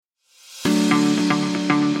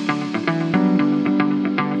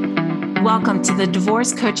Welcome to the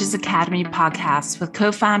Divorce Coaches Academy podcast with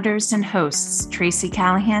co-founders and hosts Tracy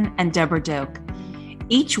Callahan and Deborah Doak.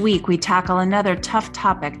 Each week, we tackle another tough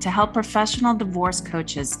topic to help professional divorce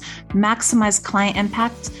coaches maximize client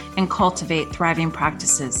impact and cultivate thriving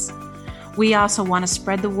practices. We also want to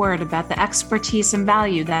spread the word about the expertise and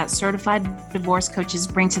value that certified divorce coaches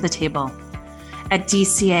bring to the table. At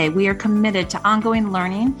DCA, we are committed to ongoing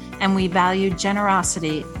learning, and we value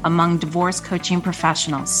generosity among divorce coaching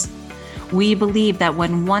professionals. We believe that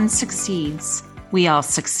when one succeeds, we all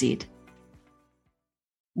succeed.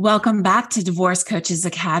 Welcome back to Divorce Coaches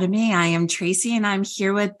Academy. I am Tracy and I'm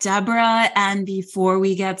here with Deborah. And before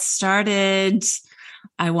we get started,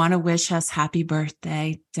 I want to wish us happy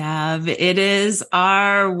birthday, Deb. It is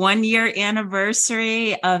our 1-year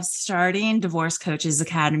anniversary of starting Divorce Coaches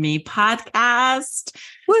Academy podcast.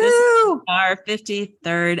 Woo! This is our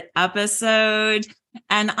 53rd episode.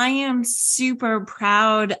 And I am super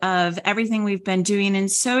proud of everything we've been doing and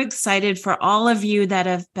so excited for all of you that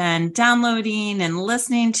have been downloading and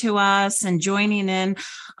listening to us and joining in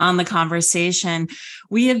on the conversation.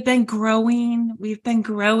 We have been growing. We've been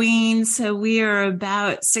growing. So we are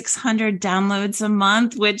about 600 downloads a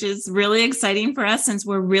month, which is really exciting for us since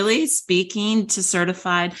we're really speaking to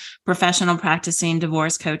certified professional practicing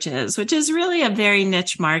divorce coaches, which is really a very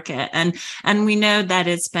niche market. And we know that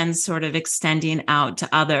it's been sort of extending out to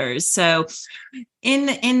others. So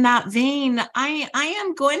in that vein, I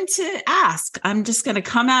am going to ask, I'm just going to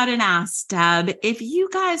come out and ask, Deb, if you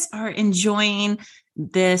guys are enjoying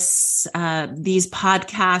these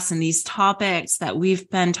podcasts and these topics that we've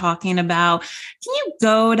been talking about, can you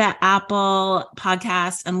go to Apple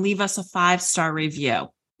Podcasts and leave us a 5-star review?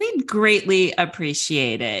 We'd greatly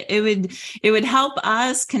appreciate it. It would help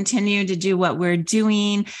us continue to do what we're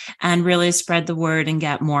doing and really spread the word and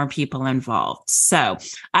get more people involved. So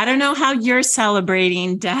I don't know how you're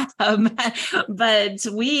celebrating, Deb, but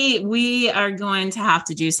we are going to have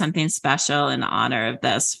to do something special in honor of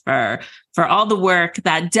this for all the work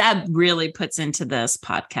that Deb really puts into this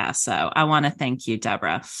podcast. So I want to thank you,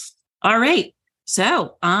 Deborah. All right.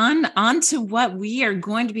 So on to what we are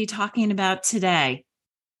going to be talking about today.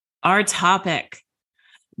 Our topic,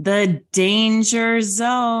 the danger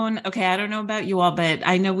zone. Okay, I don't know about you all, but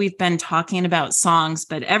I know we've been talking about songs,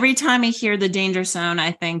 but every time I hear the danger zone,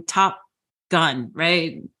 I think Top Gun,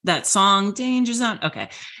 right? That song, Danger Zone. Okay.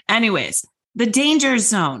 Anyways, the danger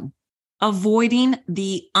zone, avoiding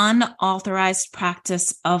the unauthorized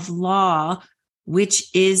practice of law,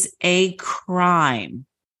 which is a crime.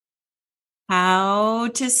 How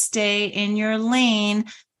to stay in your lane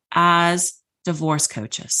as divorce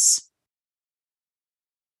coaches.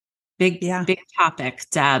 Big topic,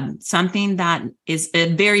 Deb. Something that is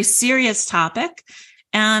a very serious topic.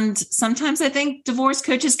 And sometimes I think divorce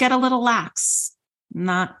coaches get a little lax.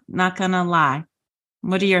 Not gonna lie.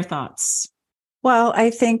 What are your thoughts? Well,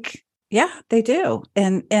 I think, they do.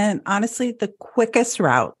 And honestly, the quickest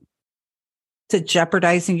route to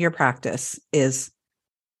jeopardizing your practice is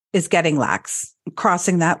getting lax,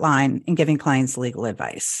 crossing that line and giving clients legal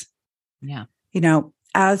advice. Yeah.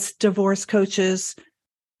 As divorce coaches,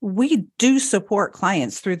 we do support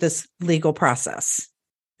clients through this legal process.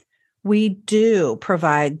 We do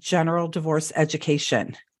provide general divorce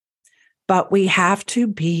education, but we have to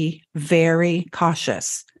be very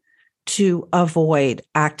cautious to avoid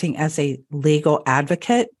acting as a legal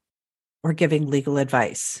advocate or giving legal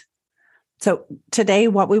advice. So today,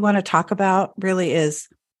 what we want to talk about really is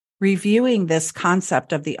reviewing this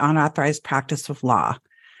concept of the unauthorized practice of law.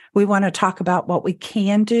 We want to talk about what we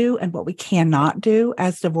can do and what we cannot do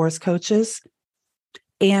as divorce coaches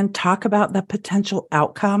and talk about the potential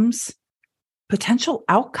outcomes.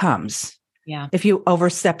 Yeah. If you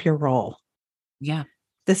overstep your role. Yeah.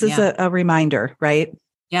 This is a reminder, right?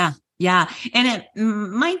 Yeah. Yeah. And it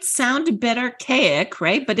might sound a bit archaic,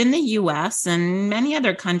 right? But in the US and many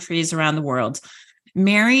other countries around the world,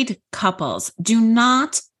 married couples do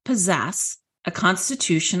not possess a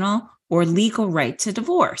constitutional or legal right to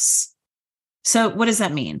divorce. So what does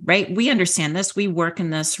that mean, right? We understand this. We work in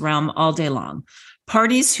this realm all day long.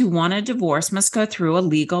 Parties who want a divorce must go through a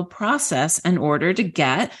legal process in order to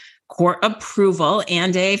get court approval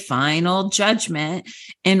and a final judgment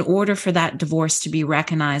in order for that divorce to be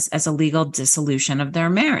recognized as a legal dissolution of their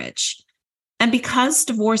marriage. And because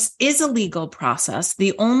divorce is a legal process,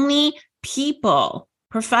 the only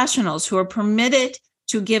professionals who are permitted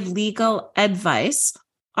to give legal advice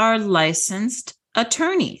are licensed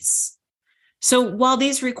attorneys. So while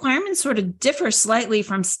these requirements sort of differ slightly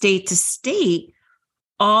from state to state,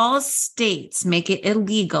 all states make it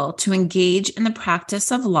illegal to engage in the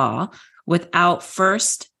practice of law without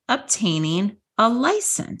first obtaining a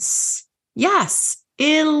license. Yes,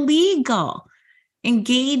 illegal.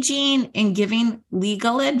 Engaging in giving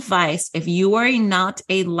legal advice, if you are not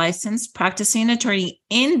a licensed practicing attorney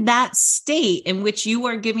in that state in which you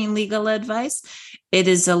are giving legal advice, it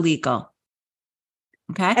is illegal.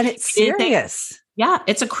 Okay. And it's serious.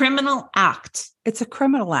 It's a criminal act. It's a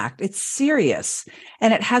criminal act. It's serious.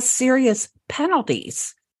 And it has serious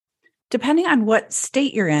penalties, depending on what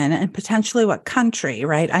state you're in and potentially what country,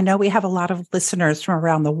 right? I know we have a lot of listeners from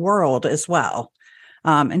around the world as well.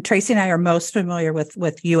 And Tracy and I are most familiar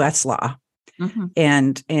with U.S. law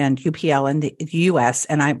and UPL in the U.S.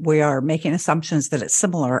 And we are making assumptions that it's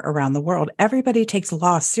similar around the world. Everybody takes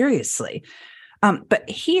law seriously. But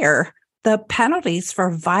here, the penalties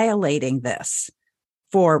for violating this,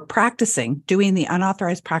 for doing the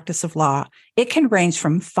unauthorized practice of law, it can range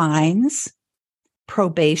from fines,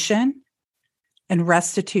 probation, and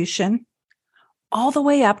restitution, all the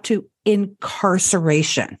way up to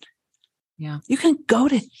incarceration. Yeah. You can go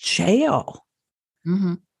to jail.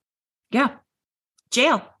 Mm-hmm. Yeah.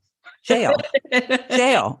 Jail.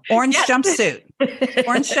 Orange jumpsuit.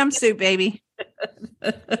 Orange jumpsuit, baby.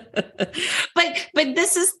 But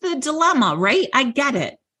this is the dilemma, right? I get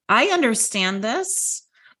it. I understand this.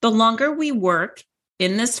 The longer we work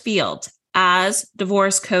in this field as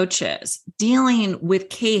divorce coaches, dealing with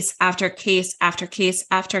case after case after case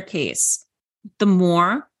after case, the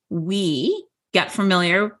more we get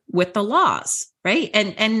familiar with the laws, right?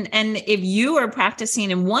 And if you are practicing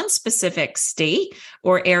in one specific state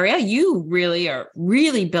or area, you really are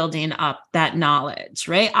building up that knowledge,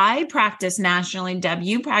 right? I practice nationally, Deb,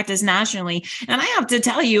 you practice nationally. And I have to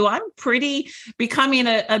tell you, I'm becoming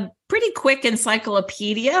a pretty quick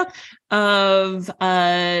encyclopedia of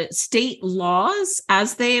state laws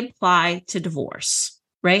as they apply to divorce.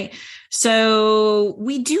 Right. So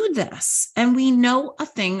we do this and we know a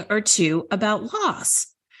thing or two about laws,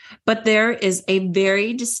 but there is a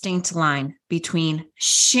very distinct line between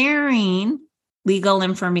sharing legal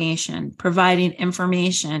information, providing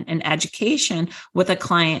information and education with a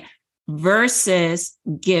client versus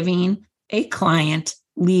giving a client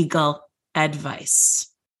legal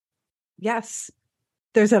advice. Yes,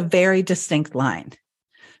 there's a very distinct line.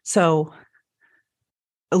 So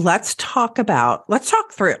let's talk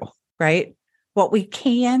through, right? What we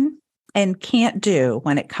can and can't do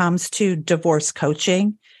when it comes to divorce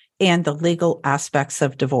coaching and the legal aspects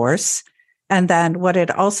of divorce. And then what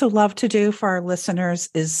I'd also love to do for our listeners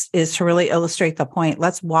is to really illustrate the point.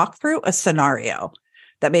 Let's walk through a scenario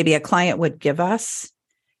that maybe a client would give us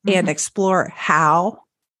and explore how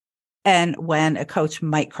and when a coach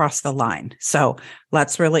might cross the line. So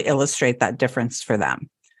let's really illustrate that difference for them.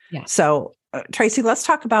 Yeah. So Tracy, let's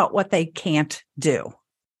talk about what they can't do.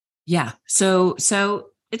 Yeah. So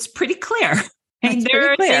it's pretty clear.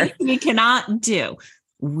 There are things we cannot do.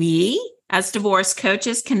 We, as divorce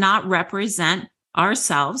coaches, cannot represent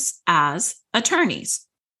ourselves as attorneys.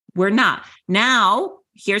 We're not. Now,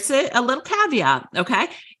 here's a little caveat. Okay.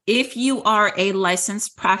 If you are a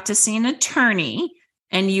licensed practicing attorney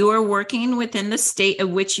and you are working within the state of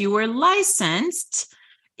which you are licensed,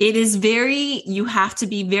 you have to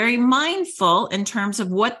be very mindful in terms of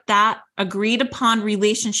what that agreed upon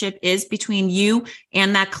relationship is between you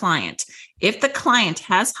and that client. If the client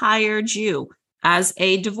has hired you as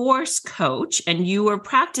a divorce coach and you are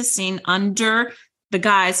practicing under the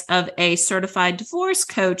guise of a certified divorce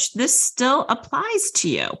coach, this still applies to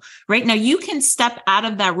you. Right now, you can step out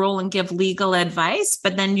of that role and give legal advice,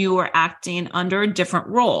 but then you are acting under a different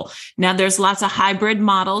role. Now, there's lots of hybrid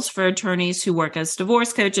models for attorneys who work as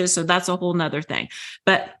divorce coaches, so that's a whole nother thing.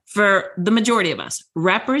 But for the majority of us,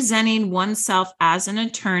 representing oneself as an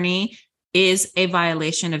attorney is a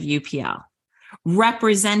violation of UPL.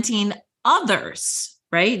 Representing others,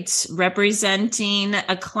 right? Representing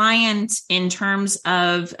a client in terms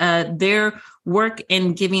of their work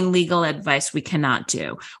in giving legal advice, we cannot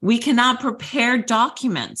do. We cannot prepare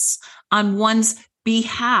documents on one's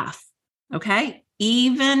behalf, okay?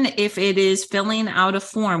 Even if it is filling out a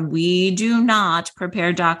form, we do not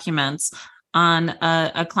prepare documents on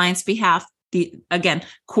a client's behalf. Again,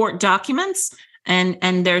 court documents,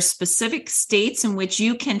 and there's specific states in which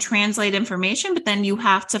you can translate information, but then you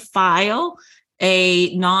have to file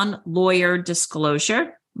a non-lawyer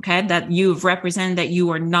disclosure, okay, that you've represented that you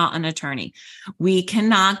are not an attorney. We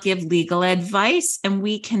cannot give legal advice and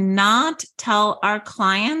we cannot tell our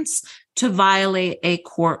clients to violate a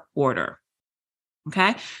court order.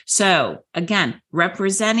 Okay. So again,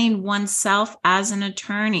 representing oneself as an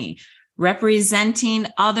attorney, representing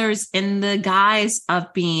others in the guise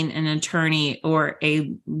of being an attorney or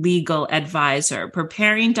a legal advisor,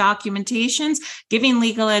 preparing documentations, giving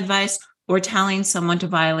legal advice, or telling someone to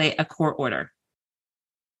violate a court order.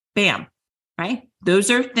 Bam, right? Those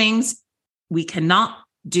are things we cannot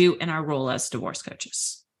do in our role as divorce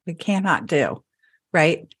coaches. We cannot do,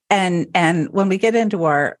 right? And when we get into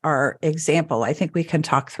our example, I think we can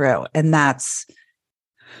talk through, and that's,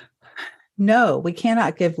 no, we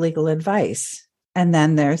cannot give legal advice. And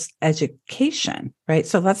then there's education, right?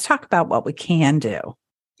 So let's talk about what we can do.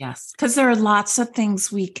 Yes, because there are lots of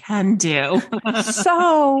things we can do.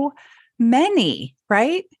 So many,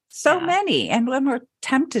 right? So many. And when we're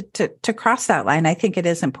tempted to cross that line, I think it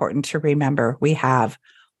is important to remember we have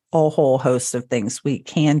a whole host of things we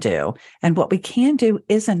can do. And what we can do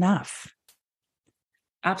is enough.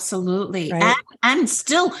 Absolutely. Right? And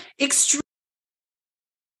still extremely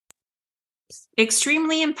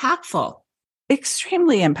impactful.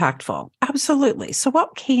 Extremely impactful. Absolutely. So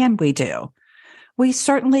what can we do? We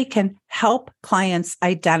certainly can help clients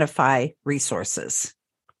identify resources.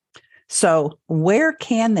 So where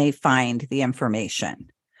can they find the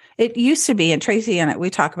information? It used to be, and Tracy and we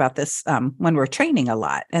talk about this when we're training a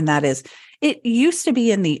lot, and that is, it used to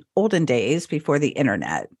be in the olden days before the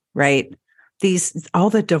internet, right? All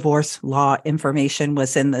the divorce law information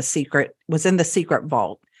was in the secret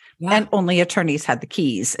vault. Yeah. And only attorneys had the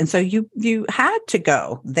keys. And so you had to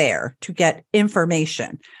go there to get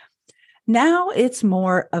information. Now it's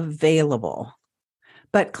more available,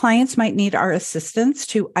 but clients might need our assistance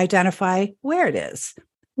to identify where it is,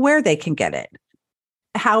 where they can get it,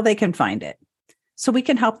 how they can find it. So we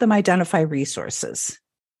can help them identify resources.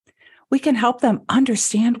 We can help them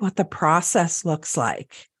understand what the process looks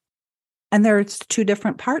like. And there's two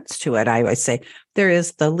different parts to it. I always say there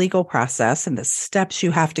is the legal process and the steps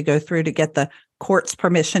you have to go through to get the court's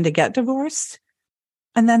permission to get divorced.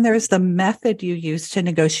 And then there's the method you use to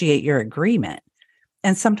negotiate your agreement.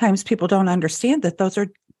 And sometimes people don't understand that those are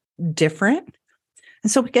different.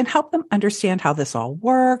 And so we can help them understand how this all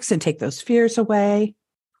works and take those fears away.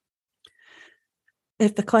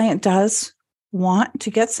 If the client does want to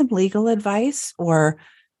get some legal advice or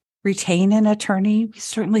retain an attorney, we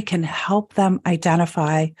certainly can help them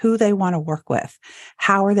identify who they want to work with.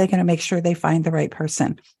 How are they going to make sure they find the right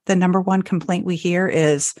person? The number one complaint we hear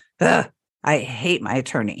is, I hate my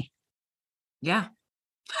attorney. Yeah.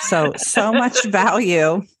 So much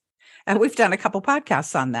value. And we've done a couple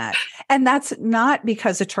podcasts on that. And that's not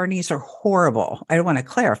because attorneys are horrible. I want to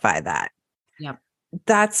clarify that. Yep.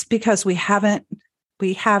 That's because we haven't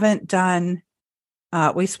done,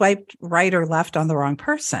 we swiped right or left on the wrong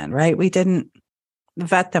person, right? We didn't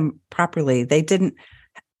vet them properly. They didn't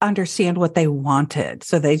understand what they wanted.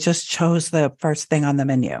 So they just chose the first thing on the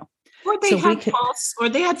menu. Or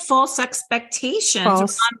they had false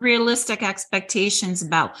expectations, unrealistic expectations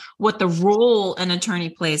about what the role an attorney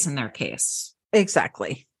plays in their case.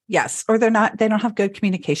 Exactly. Yes. Or they don't have good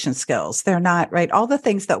communication skills. They're not, right? All the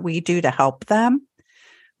things that we do to help them,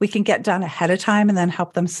 we can get done ahead of time and then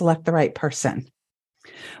help them select the right person.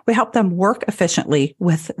 We help them work efficiently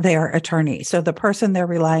with their attorney. So the person they're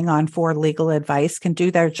relying on for legal advice can do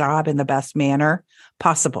their job in the best manner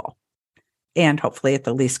possible. And hopefully at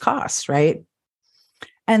the least cost, right?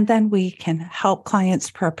 And then we can help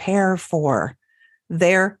clients prepare for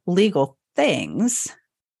their legal things,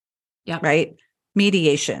 right?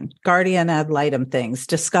 Mediation, guardian ad litem things,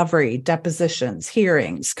 discovery, depositions,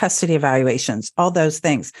 hearings, custody evaluations, all those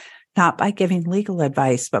things, not by giving legal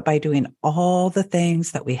advice, but by doing all the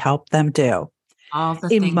things that we help them do. All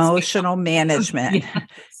the emotional management. Yes.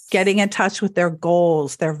 Getting in touch with their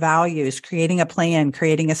goals, their values, creating a plan,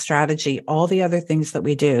 creating a strategy, all the other things that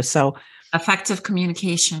we do. So effective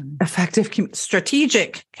communication,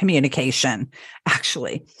 strategic communication,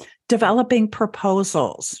 actually developing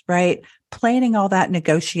proposals, right? Planning all that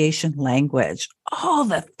negotiation language, all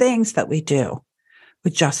the things that we do.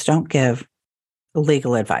 We just don't give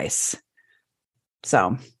legal advice.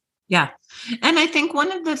 So, yeah. And I think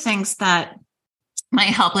one of the things that might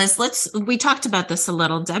help is we talked about this a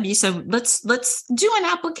little, Debbie. So let's do an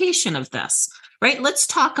application of this, right? Let's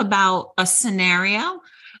talk about a scenario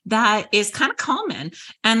that is kind of common,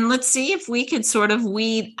 and let's see if we could sort of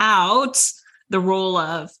weed out the role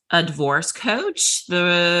of a divorce coach,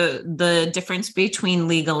 the difference between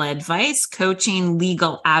legal advice, coaching,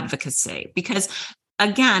 legal advocacy, because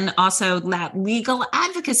again, also that legal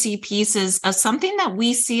advocacy piece is something that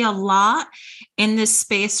we see a lot in this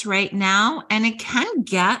space right now. And it can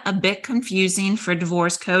get a bit confusing for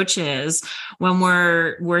divorce coaches when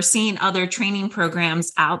we're seeing other training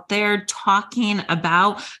programs out there talking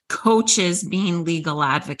about coaches being legal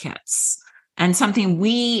advocates, and something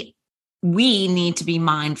we need to be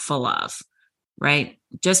mindful of, right?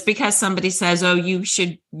 Just because somebody says, oh,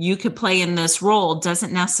 you could play in this role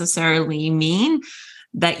doesn't necessarily mean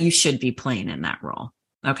that you should be playing in that role.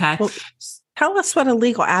 Okay. Well, tell us what a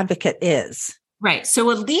legal advocate is. Right.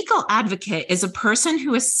 So a legal advocate is a person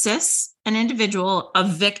who assists an individual, a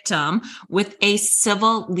victim, with a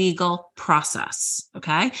civil legal process.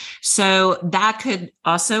 Okay. So that could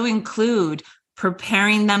also include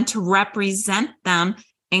preparing them to represent them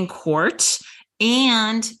in court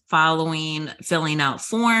and filling out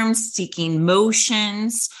forms, seeking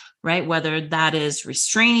motions, right? Whether that is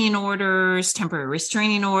restraining orders, temporary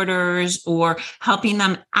restraining orders, or helping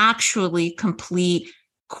them actually complete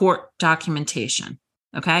court documentation.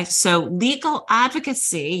 Okay. So legal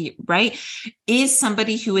advocacy, right, is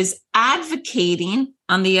somebody who is advocating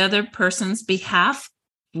on the other person's behalf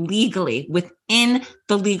legally within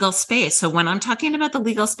the legal space. So when I'm talking about the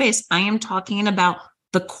legal space, I am talking about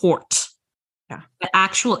the court, the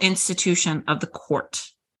actual institution of the court.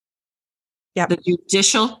 Yeah. The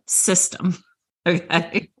judicial system.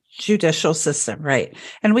 Okay. Judicial system, right.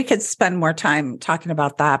 And we could spend more time talking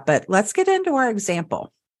about that, but let's get into our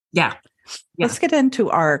example. Yeah. Let's get into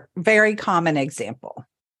our very common example.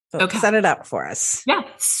 So set it up for us. Yeah.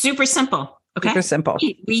 Super simple. Okay. Super simple.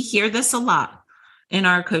 We hear this a lot in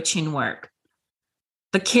our coaching work.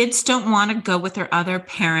 The kids don't want to go with their other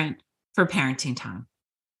parent for parenting time.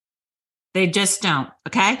 They just don't.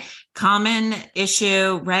 Okay. Common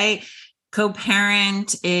issue, right?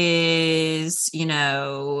 Co-parent is,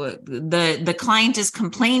 the client is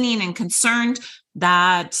complaining and concerned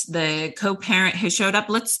that the co-parent has showed up.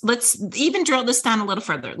 Let's even drill this down a little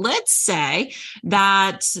further. Let's say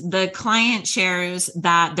that the client shares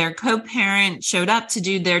that their co-parent showed up to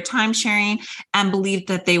do their time sharing and believed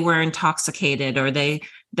that they were intoxicated or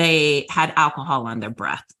they had alcohol on their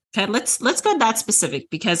breath. Okay, let's go that specific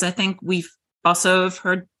because I think we've also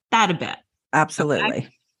heard that a bit. Absolutely. Okay?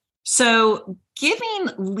 So giving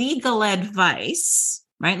legal advice,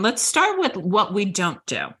 right? Let's start with what we don't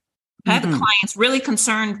do. Okay. The client's really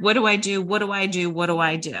concerned. What do I do? What do I do? What do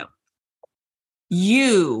I do?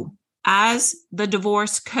 You, as the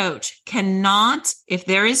divorce coach, cannot, if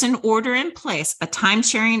there is an order in place, a time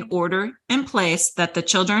sharing order in place that the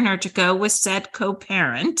children are to go with said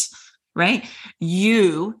co-parent, right?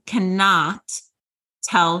 You cannot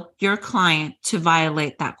tell your client to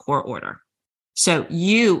violate that court order. So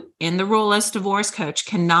you, in the role as divorce coach,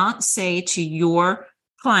 cannot say to your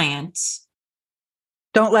client,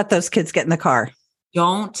 don't let those kids get in the car.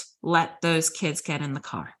 Don't let those kids get in the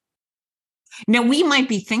car. Now, we might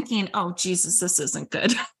be thinking, oh, Jesus, this isn't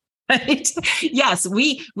good. Right? Yes,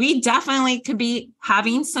 we definitely could be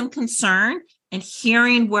having some concern and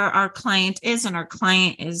hearing where our client is, and our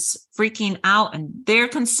client is freaking out and they're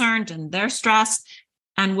concerned and they're stressed.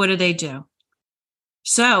 And what do?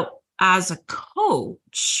 So as a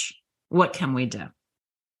coach, what can we do?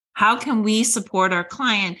 How can we support our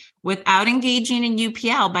client without engaging in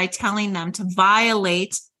UPL by telling them to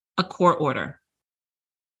violate a court order?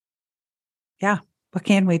 Yeah. What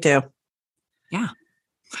can we do? Yeah.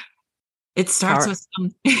 It starts with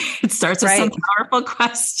some powerful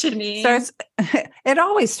questioning. It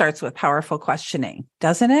always starts with powerful questioning,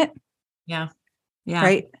 doesn't it? Yeah. Yeah.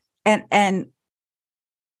 Right. And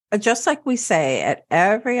just like we say at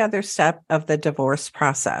every other step of the divorce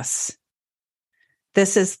process,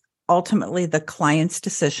 this is ultimately the client's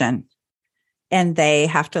decision and they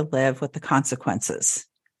have to live with the consequences.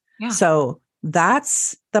 Yeah. So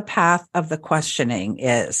that's the path of the questioning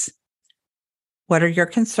is, what are your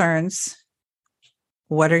concerns?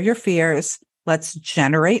 What are your fears? Let's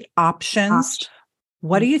generate options.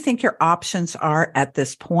 What do you think your options are at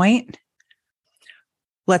this point?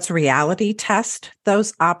 Let's reality test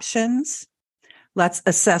those options. Let's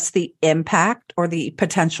assess the impact or the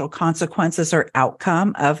potential consequences or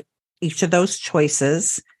outcome of each of those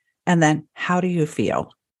choices. And then how do you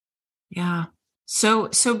feel? Yeah. So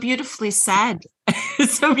beautifully said.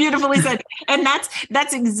 So beautifully said. And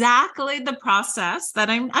that's exactly the process that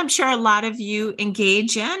I'm sure a lot of you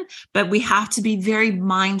engage in, but we have to be very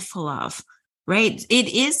mindful of. Right. It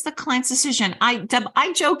is the client's decision.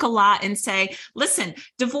 I joke a lot and say, listen,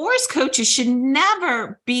 divorce coaches should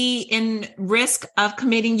never be in risk of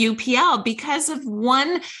committing UPL because of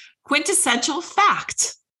one quintessential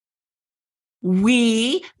fact.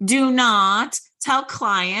 We do not tell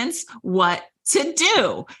clients what to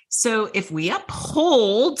do. So if we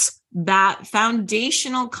uphold that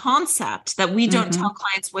foundational concept that we don't tell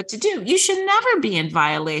clients what to do, you should never be in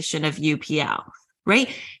violation of UPL.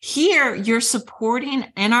 Right here, you're supporting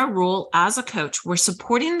in our role as a coach, we're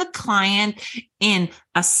supporting the client in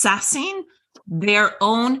assessing their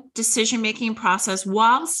own decision-making process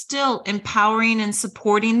while still empowering and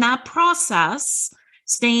supporting that process,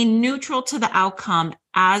 staying neutral to the outcome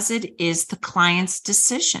as it is the client's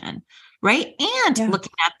decision, right? And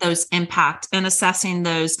looking at those impact and assessing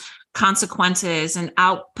those consequences and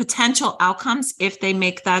potential outcomes if they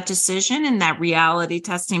make that decision in that reality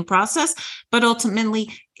testing process. But ultimately,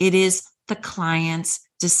 it is the client's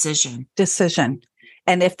decision.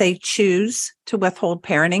 And if they choose to withhold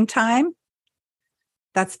parenting time,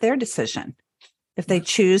 that's their decision. If they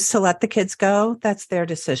choose to let the kids go, that's their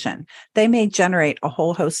decision. They may generate a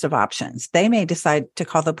whole host of options. They may decide to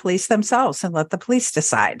call the police themselves and let the police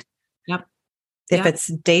decide. If it's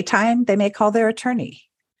daytime, they may call their attorney.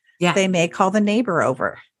 They may call the neighbor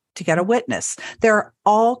over to get a witness. There are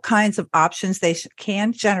all kinds of options they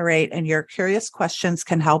can generate, and your curious questions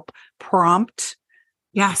can help prompt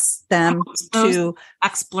them to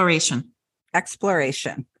exploration.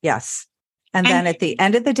 Yes. And then at the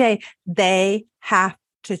end of the day, they have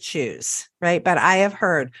to choose, right? But I have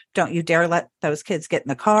heard, don't you dare let those kids get in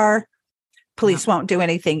the car. Police won't do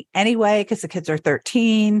anything anyway because the kids are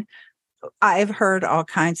 13. I've heard all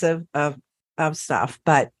kinds of stuff,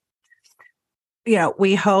 but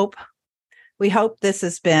we hope this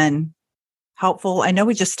has been helpful. I know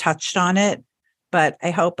we just touched on it, but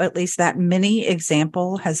I hope at least that mini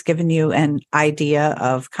example has given you an idea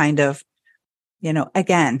of kind of,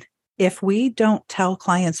 again, if we don't tell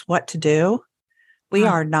clients what to do, we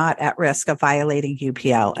are not at risk of violating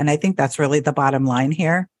UPL. And I think that's really the bottom line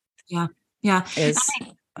here.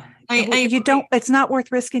 It's not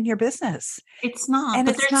worth risking your business. It's not. And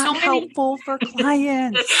it's not helpful for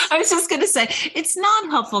clients. I was just going to say, it's not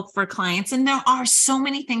helpful for clients. And there are so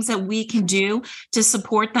many things that we can do to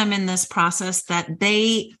support them in this process that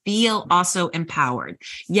they feel also empowered.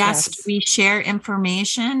 Yes, we share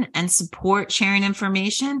information and support sharing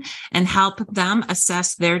information and help them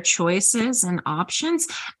assess their choices and options.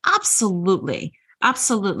 Absolutely.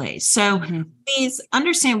 So please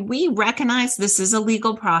understand, we recognize this is a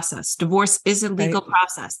legal process. Divorce is a legal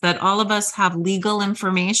process, that all of us have legal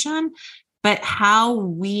information, but how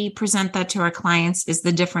we present that to our clients is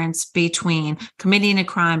the difference between committing a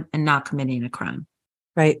crime and not committing a crime.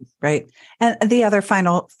 Right. And the other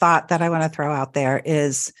final thought that I want to throw out there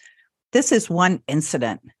is this is one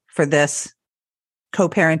incident for this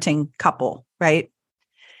co-parenting couple, right?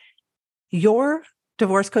 Your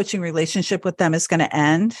divorce coaching relationship with them is going to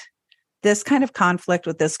end. This kind of conflict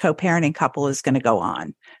with this co-parenting couple is going to go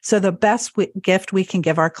on. So the best gift we can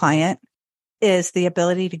give our client is the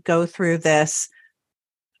ability to go through this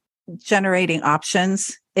generating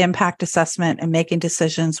options, impact assessment, and making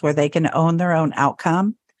decisions where they can own their own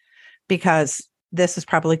outcome, because this is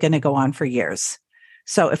probably going to go on for years.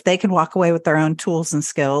 So if they can walk away with their own tools and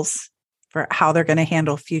skills for how they're going to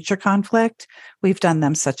handle future conflict, we've done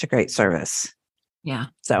them such a great service. Well,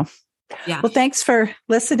 thanks for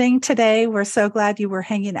listening today. We're so glad you were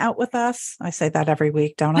hanging out with us. I say that every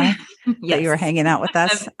week, don't I? That you were hanging out with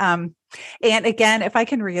us. And again, if I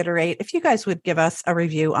can reiterate, if you guys would give us a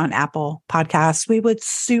review on Apple Podcasts, we would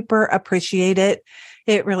super appreciate it.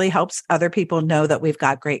 It really helps other people know that we've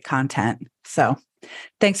got great content. So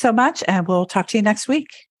thanks so much, and we'll talk to you next week.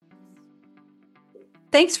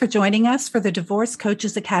 Thanks for joining us for the Divorce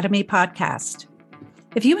Coaches Academy podcast.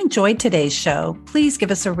 If you enjoyed today's show, please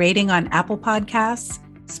give us a rating on Apple Podcasts,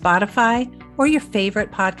 Spotify, or your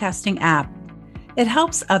favorite podcasting app. It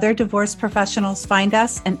helps other divorce professionals find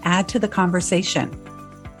us and add to the conversation.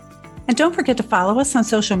 And don't forget to follow us on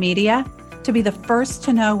social media to be the first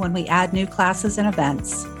to know when we add new classes and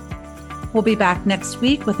events. We'll be back next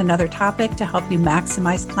week with another topic to help you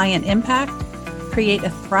maximize client impact, create a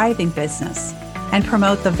thriving business, and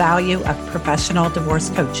promote the value of professional divorce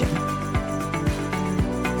coaching.